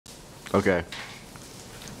Okay.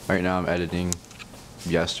 Right now I'm editing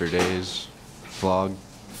yesterday's vlog.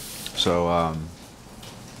 So,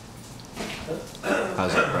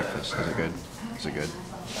 how's that breakfast? Is it good? Is it good?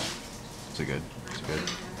 Is it good? Is it good?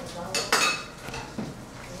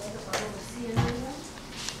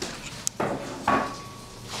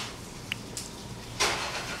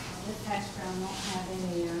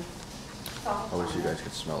 I wish you guys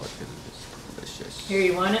could smell it because it's delicious. Here,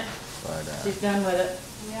 you want it? But, she's done with it.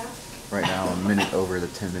 Yeah. Right now, a minute over the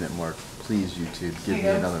 10-minute mark. Please, YouTube, give me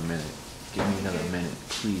another minute. Give me another minute,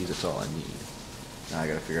 please. That's all I need. Now I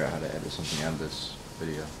gotta figure out how to edit something out of this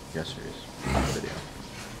video. Yesterday's video.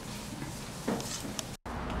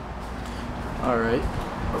 Alright,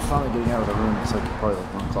 we're finally getting out of the room. It's like probably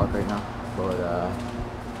like 1 o'clock right now. But,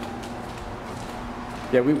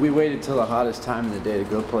 yeah, we waited till the hottest time in the day to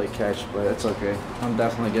go play catch, but it's okay. I'm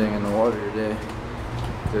definitely getting in the water today.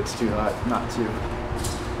 It's too hot not to.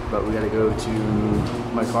 But we gotta go to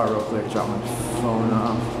my car real quick, drop my phone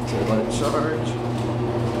off to let it charge,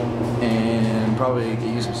 and probably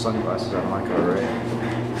use some sunglasses out of my car, right?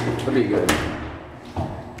 That'd be good.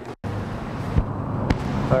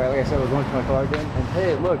 Alright, like I said, we're going to my car again, and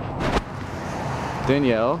hey, look!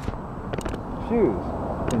 Danielle. Shoes.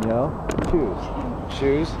 Danielle. Shoes.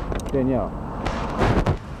 Shoes. Danielle.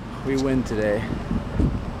 We win today.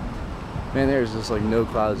 Man, there's just like no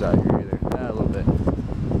clouds out here either. A little bit.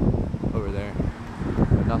 Over there.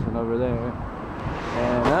 But nothing over there.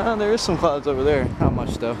 And there is some clouds over there. Not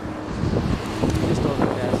much though. Just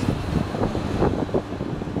overcast.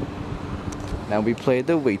 Now we play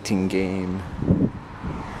the waiting game.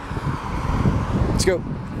 Let's go.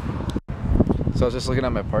 So I was just looking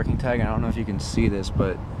at my parking tag, and I don't know if you can see this,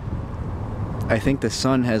 but I think the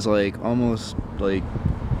sun has like almost like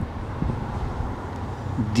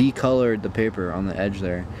decolored the paper on the edge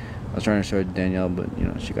there. I was trying to show it to Danielle, but you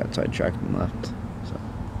know, she got sidetracked and left. So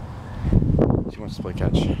she wants to play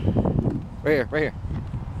catch. Right here, right here.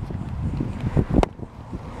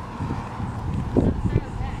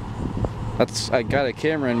 I got a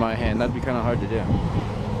camera in my hand. That'd be kind of hard to do.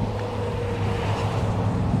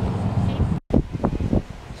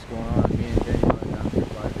 What's going on? Me and Danielle are down here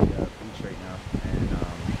by the beach right now, and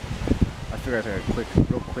I figured I'd take a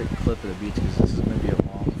real quick clip of the beach because this is going to be a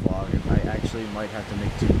long vlog, and I actually might have to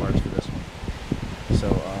make 2 parts for this one. So,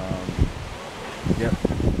 yep,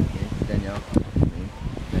 me, Danielle, me,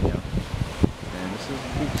 Danielle, and this is the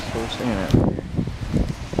beach, so we're staying at right here.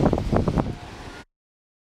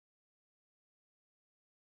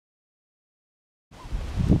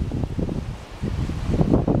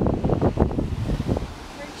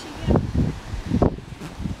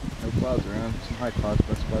 No clouds around, some high clouds, but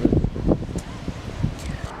that's about it.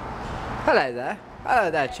 Hello there. Hello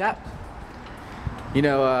there, chap. You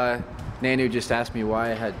know, Nanu just asked me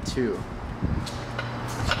why I had 2.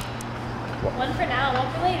 One for now, one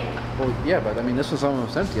for later. Well, yeah, but I mean, this was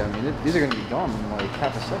almost empty. I mean, these are going to be gone in like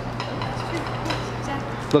half a second. That's true. Yes,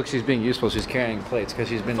 exactly. Look, she's being useful. She's carrying plates because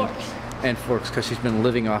she's been and forks because she's been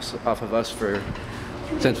living off of us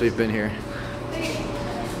since we've been here.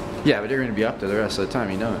 Yeah, but you're going to be up there the rest of the time.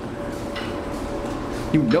 You know it.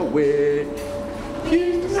 You know it.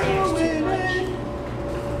 You know it.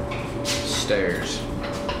 Stairs.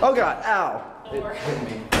 Oh God! Ow! It hit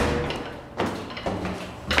me.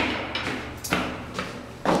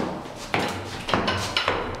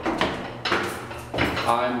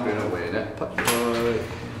 I'm gonna win at putt.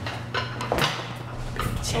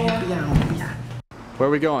 Champion. Where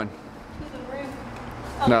are we going? To the room.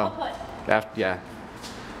 Oh, No. Putt. Yeah.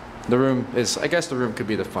 The room is. I guess the room could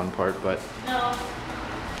be the fun part, but. No.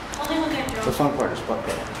 Only when they're drunk. The fun part is putt.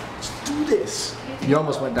 Let's do this. You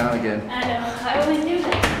almost went down again. I know. I always do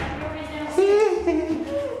that.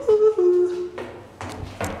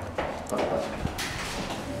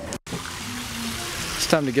 It's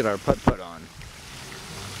time to get our putt on.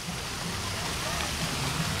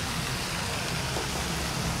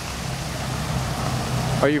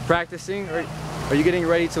 Are you practicing? Or are you getting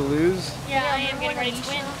ready to lose? Yeah, I am getting ready to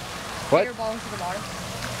win. What?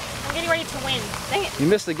 I'm getting ready to win. Dang it. You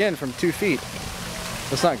missed again from 2 feet.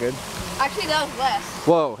 That's not good. Actually, that was less.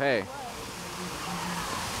 Whoa, hey.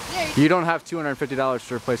 Yeah, You don't have $250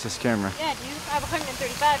 to replace this camera. Yeah, dude. I have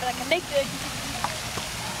 135, but I can make good.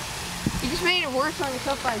 you just made it worse on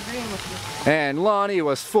yourself by agreeing with you. And Lonnie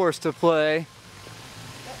was forced to play.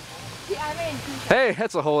 Yeah, I made 2 shots. Hey,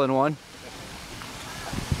 that's a hole in one.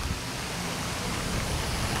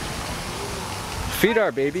 Feed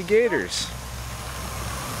our baby gators.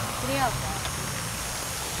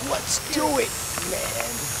 Let's do it,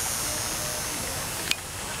 man.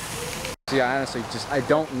 See, I honestly I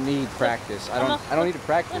don't need practice. I don't need to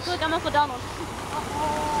practice. Look, I'm up with Donald.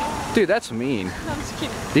 Dude, that's mean. I'm just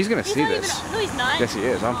kidding. He's gonna see not this. Even, no, he's not. Yes, he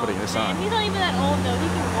is. I'm putting this Man, on. he's not even that old though. He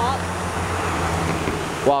can walk.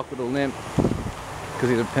 Walk with a limp, cause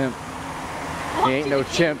he's a pimp. He ain't no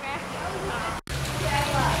chimp.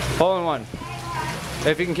 Hole in one.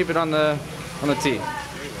 If you can keep it on the tee.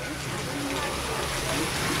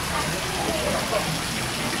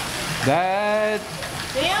 That.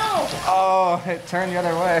 Damn. Oh, it turned the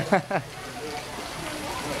other way.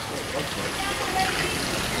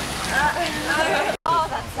 Oh,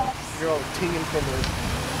 that sucks. You're all teeing from the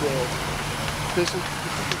this is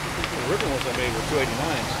the ribbon ones I made were 289s.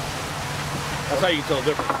 That's how you can tell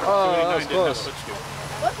the difference. Oh, that was 289 didn't have close. a switch to it.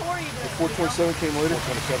 What hole are you doing? 427 came later.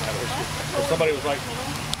 427 had a switch. So somebody was like,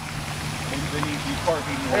 they need to park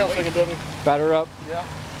even more. Hey, I'll second W. Batter up. Yeah.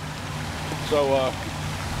 So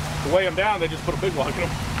to weigh them down, they just put a big one in them.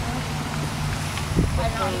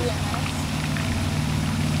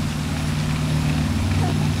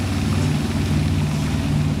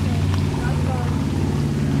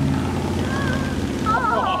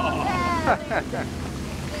 Can't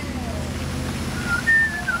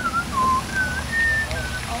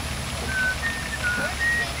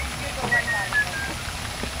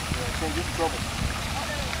get in trouble.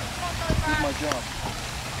 Did my job.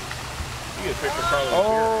 You get a picture of Carlos here.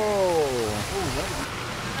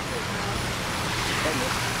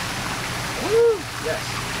 Woo! Yes.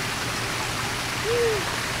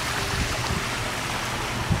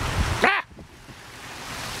 Ah!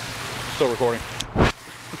 Still recording.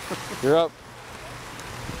 You're up.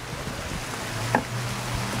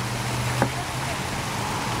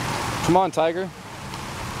 Come on, Tiger.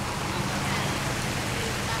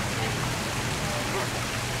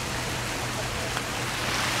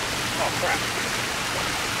 Oh, crap.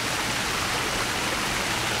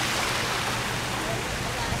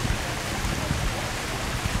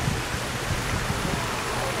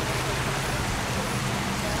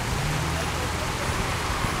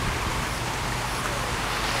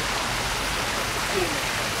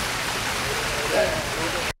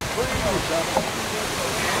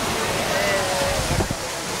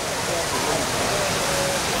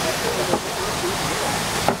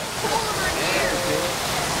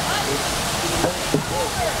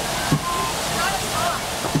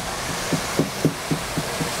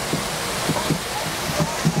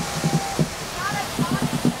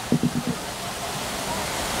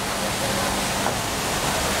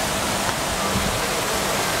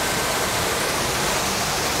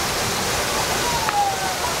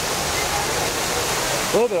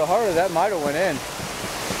 A little bit harder, that might have went in.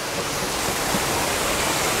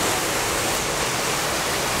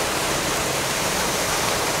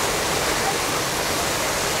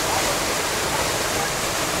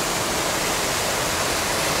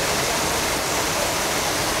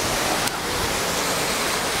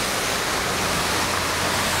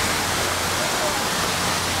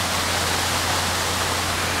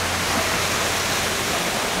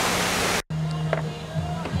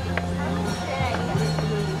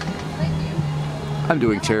 I'm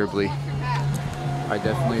doing terribly. I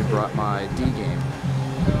definitely brought my D game.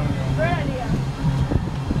 Great idea.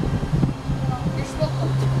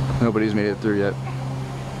 Nobody's made it through yet.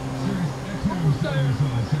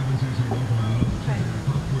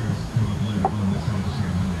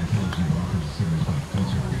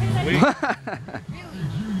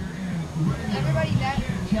 Everybody that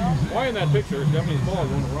young. Why in that picture is Stephanie's ball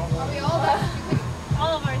going the wrong way? We all that.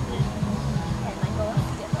 All of ours did.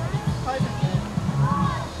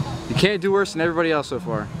 You can't do worse than everybody else so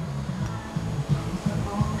far.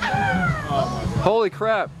 Holy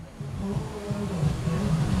crap.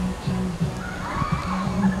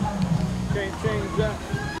 Can't change that.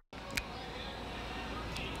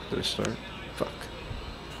 Did I start? Fuck.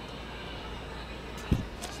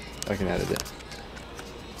 I can edit it.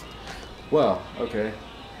 Well, okay.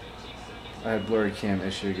 I had blurry cam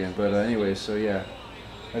issue again, but anyways, so yeah.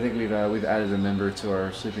 I think we've added a member to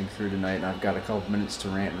our sleeping crew tonight, and I've got a couple minutes to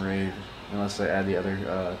rant and rave, unless I add the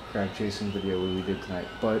other crab chasing video we did tonight.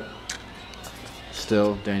 But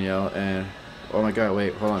still, Danielle and oh my god,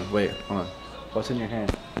 wait, hold on. What's in your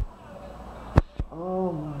hand?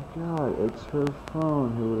 Oh my god, it's her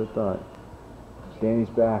phone. Who would have thought?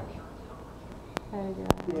 Danny's back.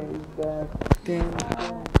 Danny's back. Danny's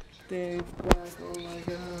back. Danny's back. Oh my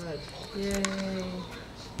god. Yay.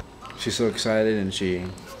 She's so excited and she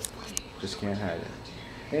just can't hide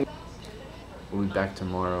it. We'll be back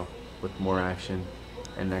tomorrow with more action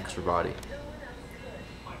and an extra body.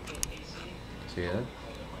 See ya.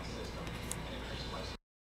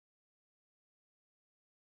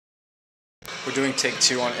 We're doing take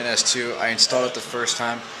 2 on NS2. I installed it the first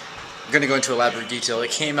time. I'm going to go into elaborate detail. It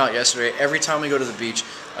came out yesterday. Every time we go to the beach,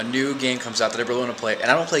 a new game comes out that I really want to play. And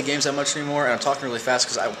I don't play games that much anymore, and I'm talking really fast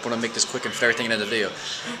because I want to make this quick and fit everything into the video.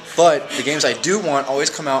 But the games I do want always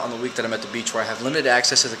come out on the week that I'm at the beach where I have limited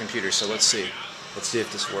access to the computer. So let's see. Let's see if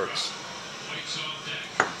this works.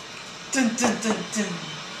 Dun, dun, dun, dun.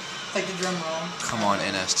 Like the drum roll. Come on,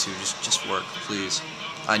 NS2. Just work, please.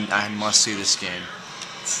 I must see this game.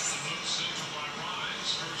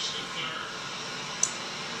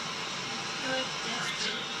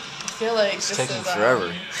 I feel like It's this taking is,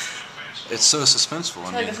 forever. It's so suspenseful. I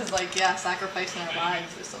feel like this is like, yeah, sacrificing our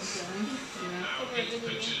lives or something. You know?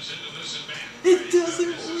 It doesn't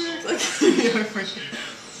work. Like,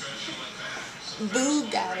 Boo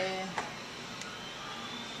got it.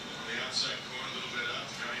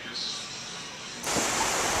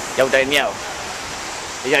 Yo, Danielle.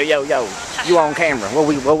 Yo. You on camera? What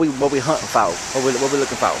we hunting for? What we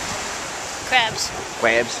looking for? Crabs.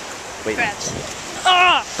 Crabs? Wait. Crabs.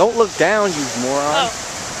 Ah! Don't look down, you moron. Oh.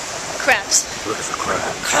 Crabs. Looking for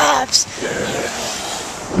crabs. Crabs. Yeah.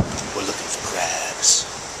 We're looking for crabs.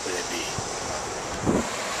 Where they be?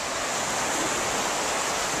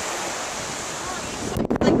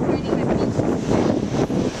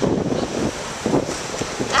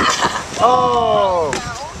 Oh! I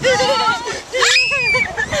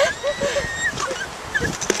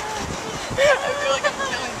feel like I'm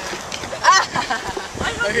killing it.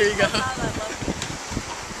 Oh, here you go.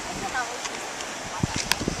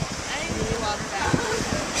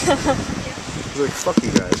 He's like, fuck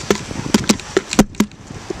you guys.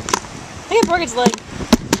 I think it broke its leg.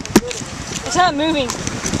 It's not moving.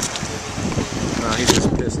 No, he's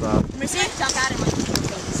just pissed off. Let me see it jump out in my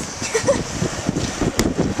face.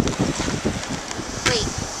 Wait.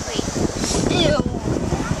 Ew.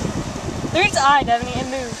 There's its eye, Devaney. It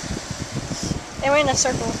moved. It went in a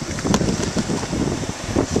circle.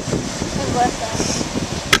 It left us.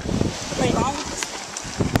 What's wrong with this thing?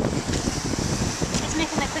 It's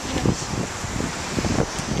making that clicking noise.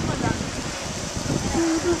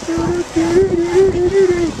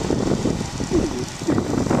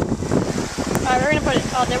 Alright, we're gonna put it.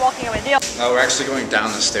 Oh, they're walking away. No, we're actually going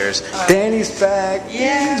down the stairs. Danny's back.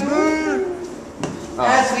 Yeah. Oh.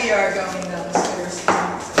 As we are going down the stairs.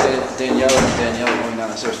 Danielle going down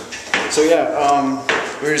the stairs. So yeah,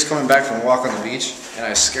 we were just coming back from a walk on the beach, and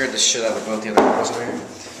I scared the shit out of both the other girls over here.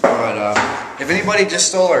 But if anybody just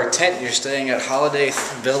stole our tent, and you're staying at Holiday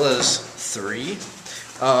Villas 3.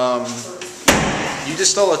 You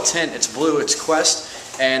just stole a tent. It's blue. It's Quest,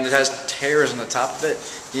 and it has tears on the top of it.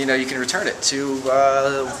 You know, you can return it to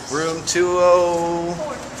room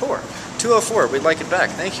 204. 204. We'd like it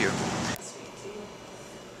back. Thank you.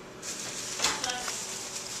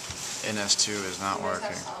 NS2 is not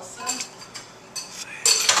working.